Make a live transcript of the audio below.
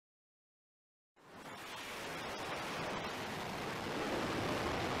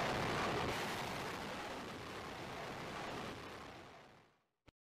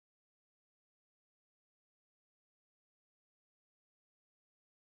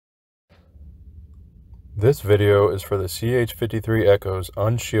This video is for the CH-53 Echo's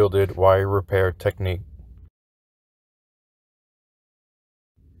unshielded wire repair technique.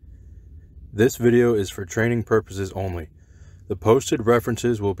 This video is for training purposes only. The posted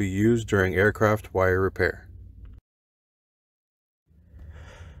references will be used during aircraft wire repair.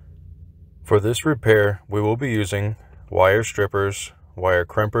 For this repair, we will be using wire strippers, wire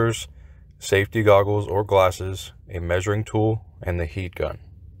crimpers, safety goggles or glasses, a measuring tool, and the heat gun.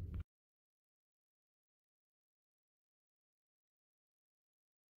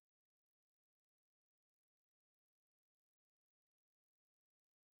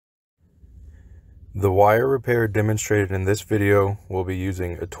 The wire repair demonstrated in this video will be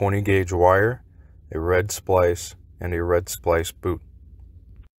using a 20 gauge wire, a red splice, and a red splice boot.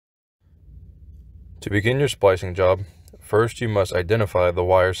 To begin your splicing job, first you must identify the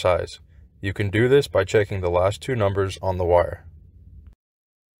wire size. You can do this by checking the last two numbers on the wire.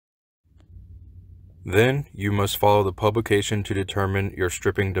 Then you must follow the publication to determine your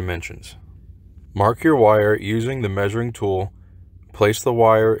stripping dimensions. Mark your wire using the measuring tool. Place the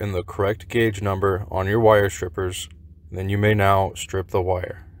wire in the correct gauge number on your wire strippers, then you may now strip the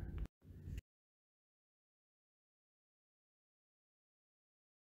wire.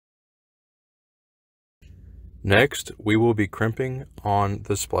 Next, we will be crimping on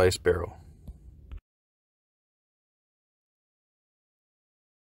the splice barrel.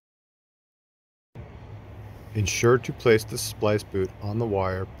 Ensure to place the splice boot on the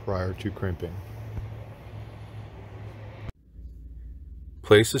wire prior to crimping.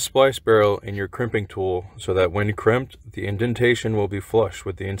 Place the splice barrel in your crimping tool so that when crimped, the indentation will be flush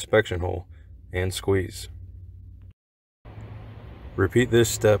with the inspection hole, and squeeze. Repeat this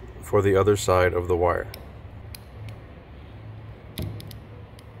step for the other side of the wire.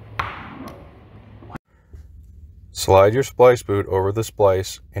 Slide your splice boot over the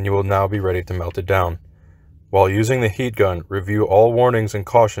splice and you will now be ready to melt it down. While using the heat gun, review all warnings and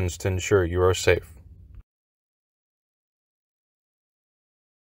cautions to ensure you are safe.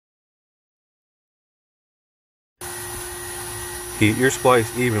 Heat your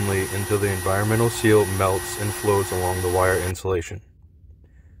splice evenly until the environmental seal melts and flows along the wire insulation.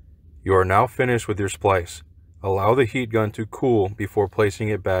 You are now finished with your splice. Allow the heat gun to cool before placing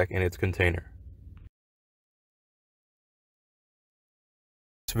it back in its container.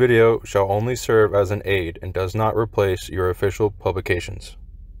 This video shall only serve as an aid and does not replace your official publications.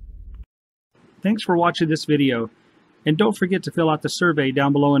 Thanks for watching this video, and don't forget to fill out the survey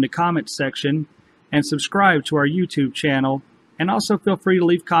down below in the comments section and subscribe to our YouTube channel. And also feel free to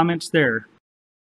leave comments there.